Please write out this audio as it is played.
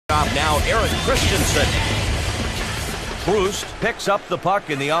face-off now, Eric Christensen. Proust picks up the puck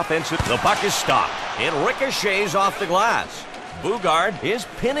in the offensive. The puck is stopped. It ricochets off the glass. Bugard is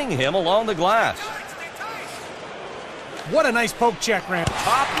pinning him along the glass. What a nice poke check, Randy.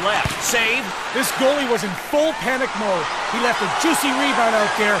 Top left, save. This goalie was in full panic mode. He left a juicy rebound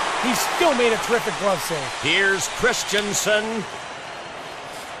out there. He still made a terrific glove save. Here's Christensen.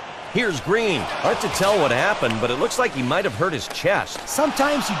 Here's Green. Hard to tell what happened, but it looks like he might have hurt his chest.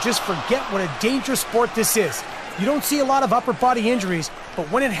 Sometimes you just forget what a dangerous sport this is. You don't see a lot of upper body injuries, but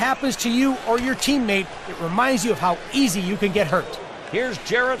when it happens to you or your teammate, it reminds you of how easy you can get hurt. Here's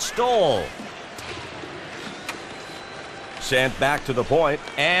Jarrett Stoll. Sent back to the point,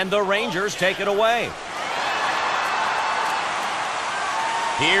 and the Rangers take it away.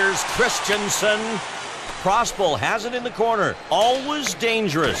 Here's Christensen. Crossbull has it in the corner. Always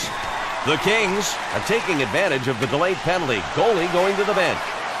dangerous. The Kings are taking advantage of the delayed penalty. Goalie going to the bench.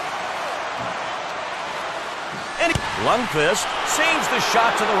 And Lundqvist saves the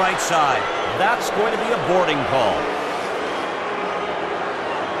shot to the right side. That's going to be a boarding call.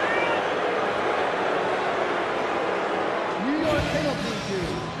 New York penalty to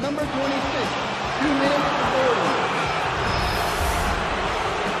number 26. 2 minutes for boarding.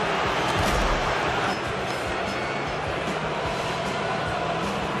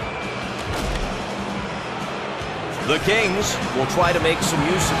 The Kings will try to make some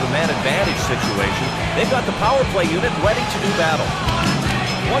use of the man advantage situation. They've got the power play unit ready to do battle.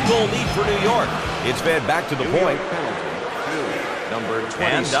 1-goal lead for New York. It's fed back to the point. Number 26.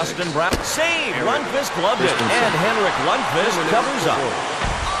 And Dustin Brown. Save! Lundqvist gloved it. And Henrik Lundqvist covers up.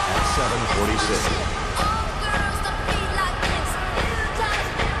 At 7:46.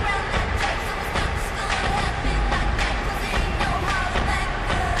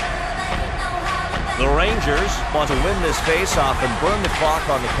 The Rangers want to win this face-off and burn the clock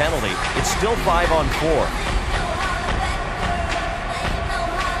on the penalty. It's still 5-on-4.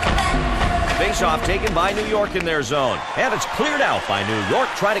 Face-off taken by New York in their zone. And it's cleared out by New York.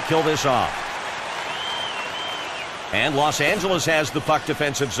 Try to kill this off. And Los Angeles has the puck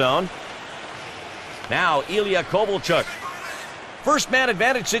defensive zone. Now Ilya Kovalchuk. First man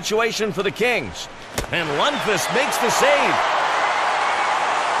advantage situation for the Kings. And Lundqvist makes the save.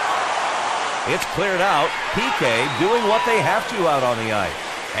 It's cleared out. PK doing what they have to out on the ice.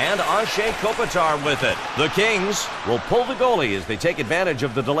 And Anze Kopitar with it. The Kings will pull the goalie as they take advantage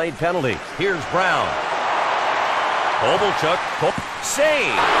of the delayed penalty. Here's Brown. Kovalchuk.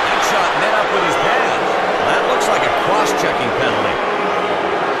 Save! That shot met up with his pads. That looks like a cross-checking penalty.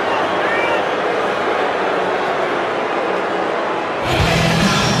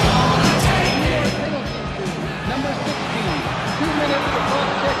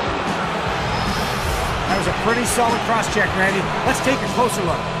 Pretty solid cross-check, Randy. Let's take a closer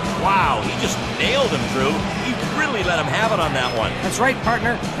look. Wow, he just nailed him, Drew. He really let him have it on that one. That's right,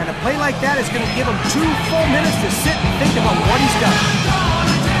 partner. And a play like that is going to give him 2 full minutes to sit and think about what he's done.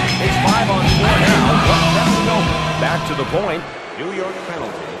 It's 5-on-4 now. Back to the point. New York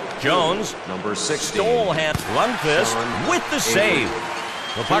penalty. Jones. Number 16. Stole hand. Lundqvist with the save.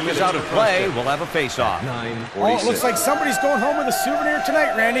 The puck is out of play. We'll have a face-off. 9:46. Oh, it looks like somebody's going home with a souvenir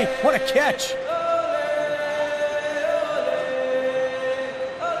tonight, Randy. What a catch.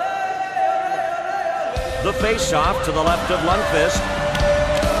 The face-off to the left of Lundqvist.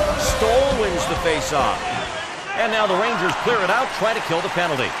 Stoll wins the face-off. And now the Rangers clear it out, try to kill the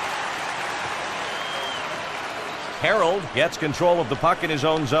penalty. Harold gets control of the puck in his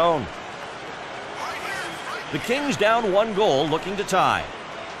own zone. The Kings down 1 goal, looking to tie.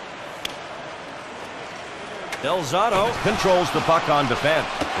 Del Zotto controls the puck on defense.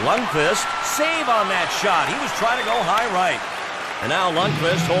 Lundqvist, save on that shot. He was trying to go high right. And now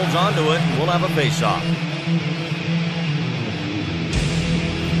Lundqvist holds on to it, and we'll have a face-off.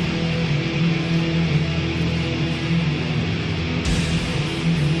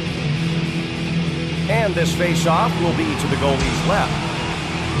 And this face-off will be to the goalie's left.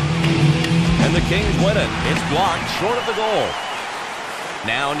 And the Kings win it. It's blocked short of the goal.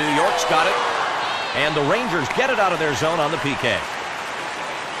 Now New York's got it. And the Rangers get it out of their zone on the PK.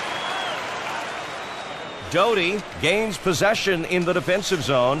 Doty gains possession in the defensive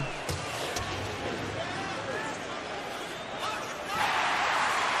zone.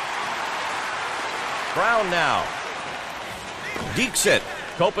 Brown now. Dixit.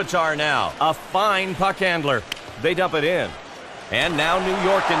 Kopitar now. A fine puck handler. They dump it in. And now New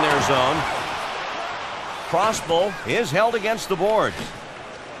York in their zone. Crossbull is held against the boards.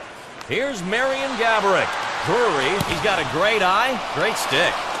 Here's Marian Gaborik. Drury, he's got a great eye, great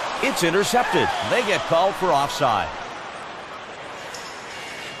stick. It's intercepted. They get called for offside.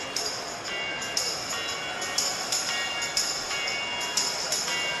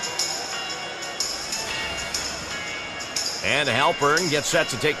 And Halpern gets set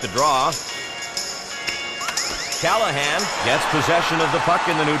to take the draw. Callahan gets possession of the puck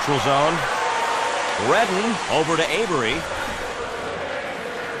in the neutral zone. Redden over to Avery.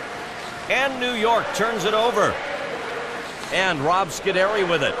 And New York turns it over. And Rob Scuderi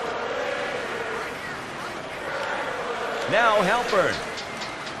with it. Now Halpern.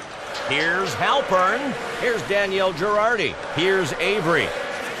 Here's Halpern. Here's Daniel Girardi. Here's Avery.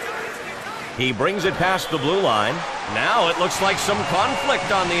 He brings it past the blue line. Now it looks like some conflict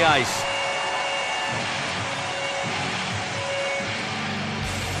on the ice.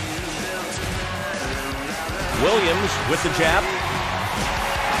 Williams with the jab.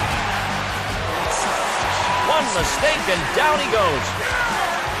 One mistake and down he goes.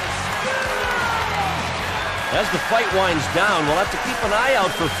 As the fight winds down, we'll have to keep an eye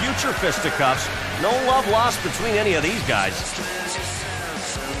out for future fisticuffs. No love lost between any of these guys.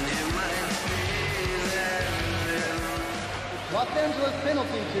 Los Angeles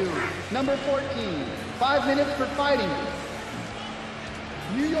penalty to number 14. 5 minutes for fighting.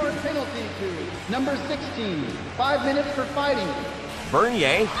 New York penalty to number 16. 5 minutes for fighting.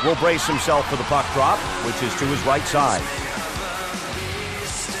 Bernier will brace himself for the puck drop, which is to his right side.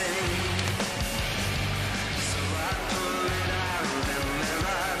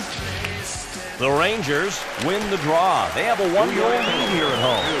 The Rangers win the draw. They have a 1-goal lead here at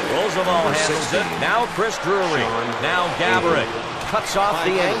home. Roosevelt handles it. Now Chris Drury. Now Gaborik. Cuts off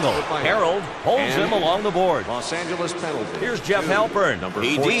the angle. Harold holds him along the board. Los Angeles penalty. Here's Jeff Halpern.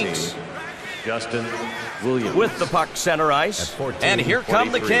 He 14, dekes Justin Williams. with the puck center ice. And here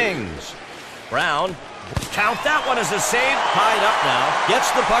come the 43. Kings. Brown. Count that one as a save. Tied up now.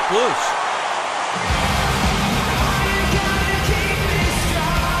 Gets the puck loose.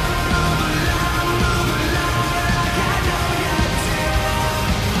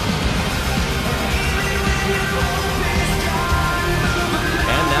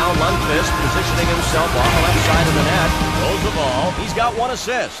 Lundqvist positioning himself on the left side of the net. Throws the ball. He's got 1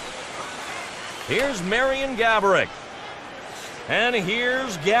 assist. Here's Marian Gaborik. And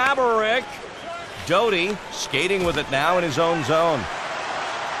here's Gaborik. Doty skating with it now in his own zone.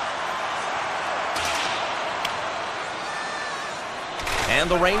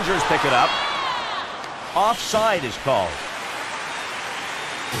 And the Rangers pick it up. Offside is called.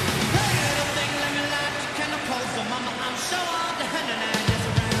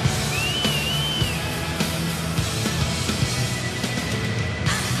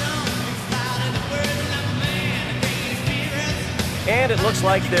 And it looks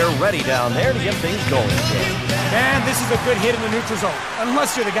like they're ready down there to get things going again. Man, this is a good hit in the neutral zone,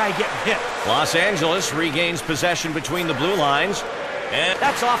 unless you're the guy getting hit. Los Angeles regains possession between the blue lines. And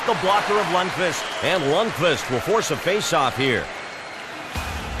that's off the blocker of Lundqvist. And Lundqvist will force a face-off here.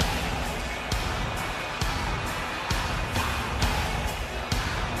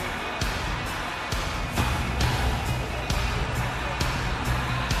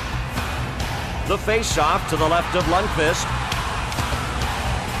 The face-off to the left of Lundqvist.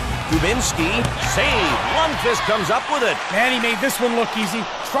 Dubinsky, save. Lundqvist comes up with it. Man, he made this one look easy.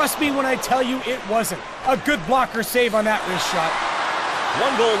 Trust me when I tell you it wasn't. A good blocker save on that wrist shot.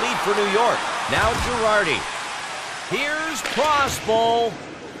 1-goal lead for New York. Now Girardi. Here's Crossbow.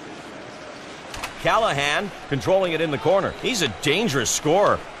 Callahan controlling it in the corner. He's a dangerous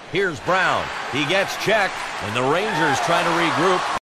scorer. Here's Brown. He gets checked, and the Rangers trying to regroup.